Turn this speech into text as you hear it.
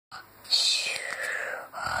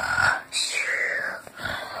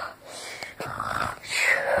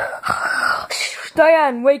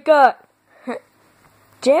Diane, wake up!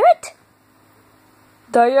 Jared?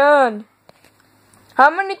 Diane!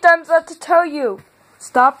 How many times do I have to tell you?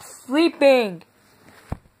 Stop sleeping!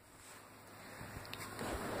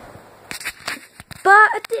 But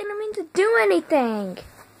I didn't mean to do anything!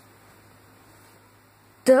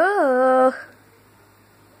 Duh!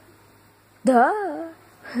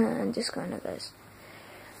 I'm just gonna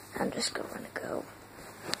go.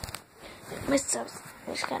 Myself,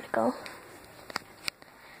 I'm just gonna go.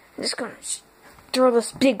 I'm just gonna throw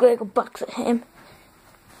this big Lego box at him.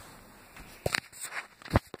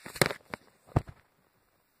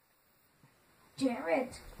 Jared.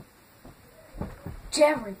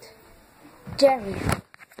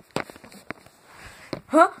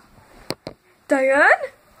 Huh?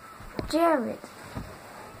 Diane? Jared.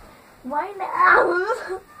 Why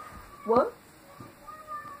now? What?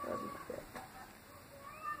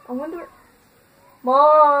 I wonder.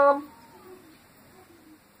 Mom!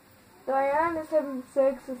 Diane is having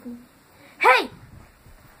sex with me. Hey!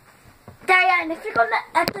 Diane, if you're gonna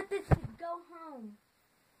act like this, go home.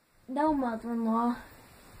 No, mother-in-law.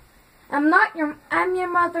 I'm your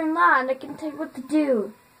mother-in-law, and I can tell you what to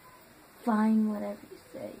do. Fine, whatever you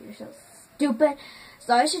say. You're so stupid.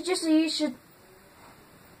 So I suggest you should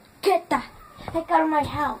get the heck out of my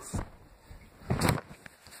house.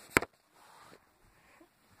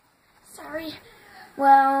 Sorry.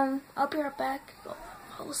 Well, I'll be right back.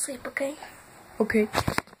 I'll sleep, okay? Okay.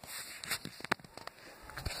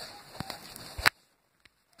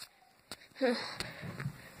 You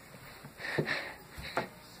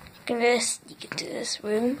can sneak into this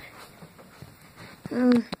room.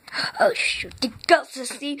 Oh shoot, the ghost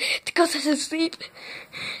is asleep.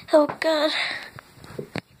 Oh god. I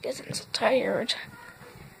guess I'm so tired.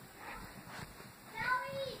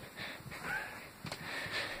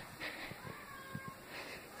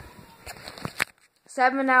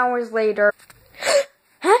 7 hours later.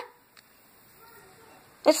 Huh?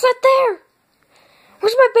 It's not there!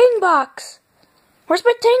 Where's my bang box? Where's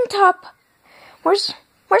my tank top? Where's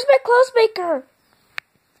my clothes maker?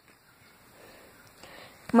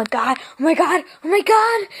 Oh my god,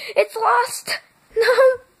 it's lost!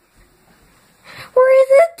 No! Where is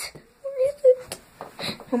it?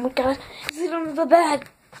 Oh my god, is it under the bed?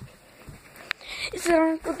 Is it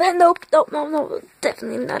under the bed? Nope, no,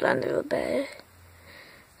 definitely not under the bed.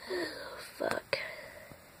 Oh, fuck.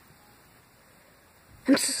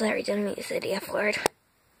 I'm so sorry, didn't mean to say the F word.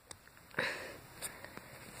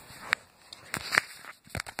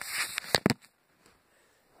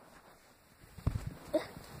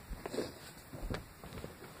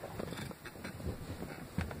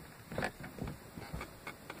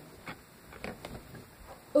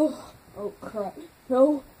 Oh crap.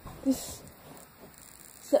 No, this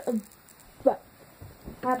is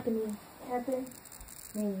happening.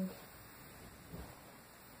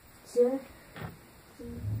 Sir?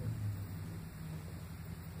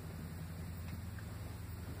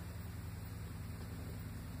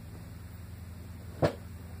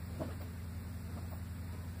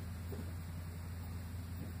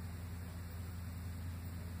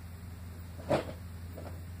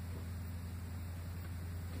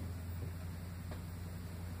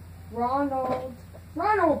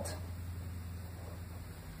 Ronald!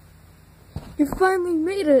 You finally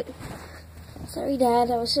made it! Sorry, Dad,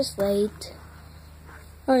 I was just late.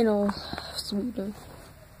 I know, sweetie.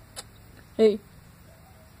 Hey.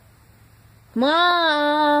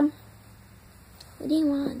 Mom! What do you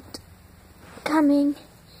want? Coming.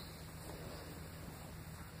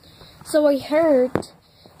 So I heard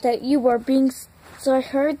that you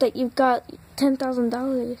got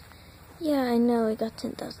 $10,000. Yeah, I know, I got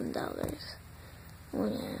 $10,000. Oh,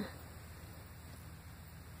 yeah.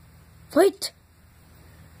 Wait!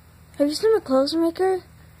 Have you seen my clothes maker?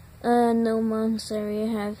 No, Mom, sorry, I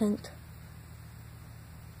haven't.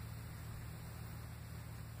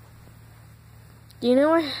 You know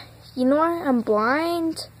why I'm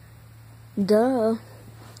blind? Duh.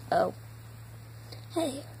 Oh.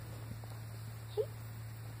 Hey.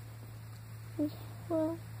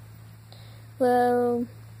 Well,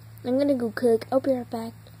 I'm gonna go cook. I'll be right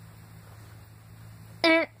back.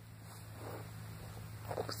 What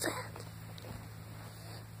was that?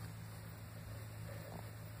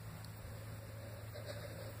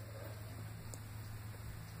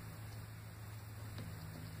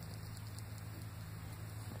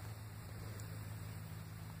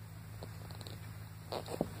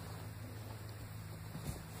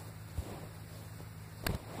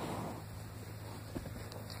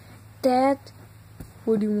 Dad,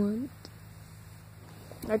 what do you want?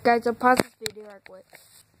 Alright guys, I'll pause this video right quick.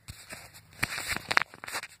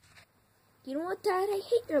 You know what, Dad? I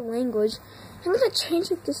hate your language. I'm gonna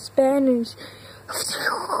change it to Spanish.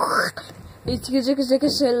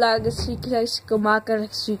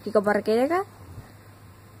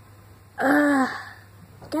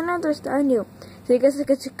 Can't understand you.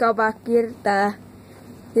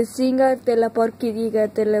 Singa teleporkiga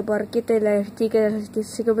teleporkitela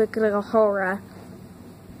horror.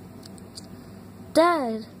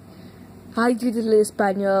 Dad, I do the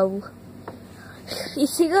español. Y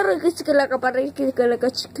cigarro que es que la caparrita que la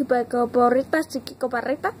cachipa caparrita chiquico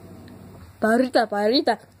parrita. Parrita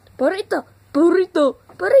parrita. Porrito, porrito,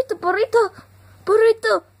 porrito, porrito,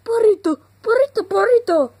 porrito, porrito, porrito,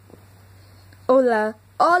 porrito. Hola,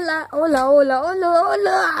 hola, hola, hola, hola,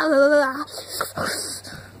 hola.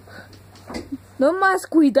 No más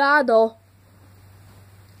cuidado.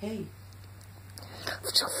 Hey.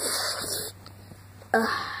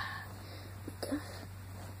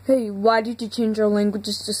 Hey, why did you change our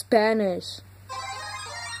languages to Spanish?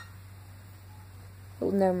 Oh,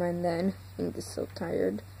 never mind then. I'm just so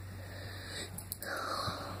tired.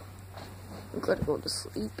 I'm gonna go to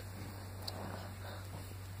sleep.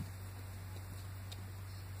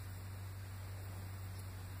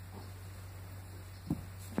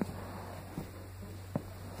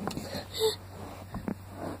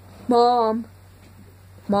 Mom,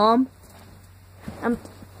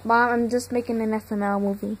 I'm just making an SML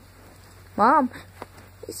movie. Mom,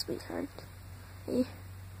 hey sweetheart, hey,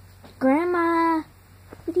 Grandma,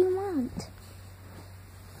 what do you want?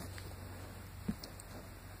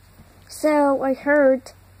 So I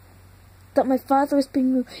heard that my father is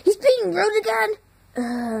being rude. He's being rude again.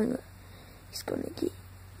 He's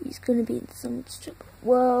gonna be in so much trouble.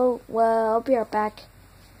 Whoa, well, I'll be right back.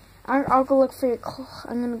 I'll go look for your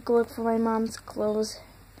I'm gonna go look for my mom's clothes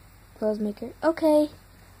maker. Okay.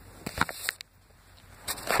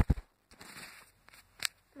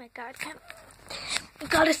 Oh my God, I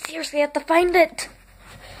gotta seriously have to find it.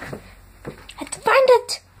 I have to find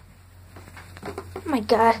it. Oh my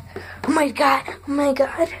God. Oh my God. Oh my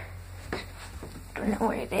God. I don't know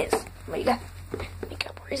where it is. Oh my God. Oh my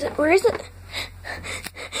God, where is it? Where is it?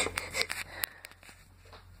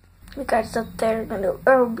 We got it's up there. I'm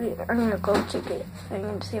gonna go check it. I'm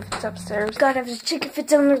gonna see if it's upstairs. Gotta have to check if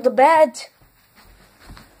it's under the bed.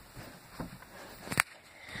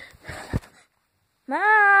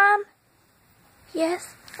 Mom!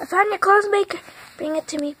 Yes? I found your clothes maker. Bring it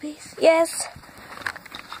to me, please. Yes.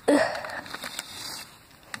 Ugh.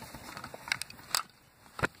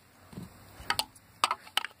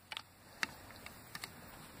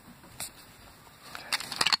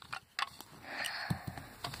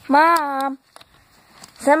 Mom,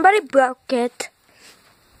 somebody broke it.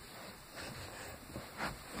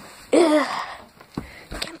 Ugh.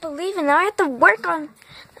 I can't believe it. Now I have to work on.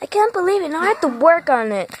 I can't believe it. Now I have to work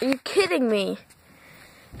on it. Are you kidding me?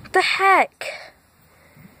 What the heck?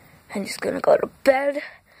 I'm just gonna go to bed,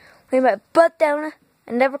 lay my butt down,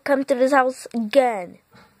 and never come to this house again.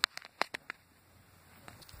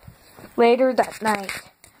 Later that night.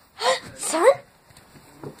 Son?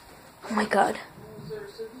 Oh my God.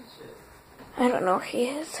 I don't know where he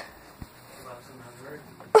is.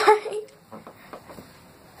 I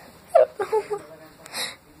don't know.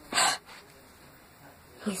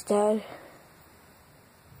 He's dead.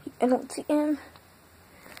 I don't see him.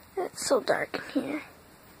 It's so dark in here.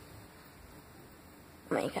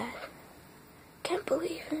 Oh my God. Can't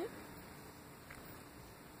believe it.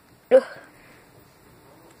 Ugh.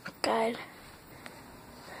 God.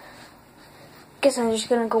 Guess I'm just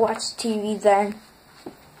gonna go watch TV then.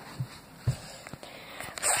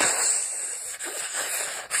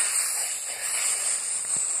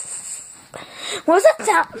 What was that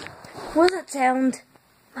sound? What was that sound?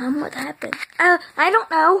 Mom, what happened? I don't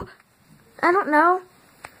know. I don't know.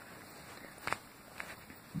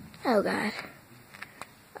 Oh God.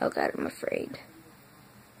 Oh God, I'm afraid.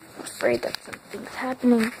 I'm afraid that something's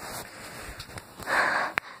happening.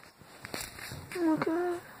 Oh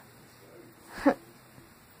God.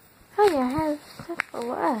 Oh yeah, I have such a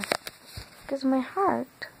lot. Because of my heart.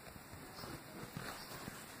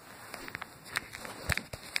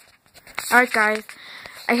 Alright guys,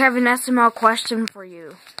 I have an SML question for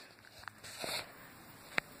you.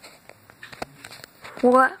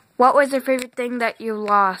 What was your favorite thing that you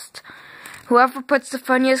lost? Whoever puts the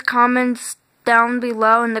funniest comments down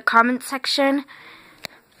below in the comment section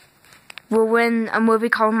will win a movie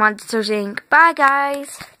called Monsters Inc. Bye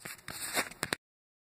guys!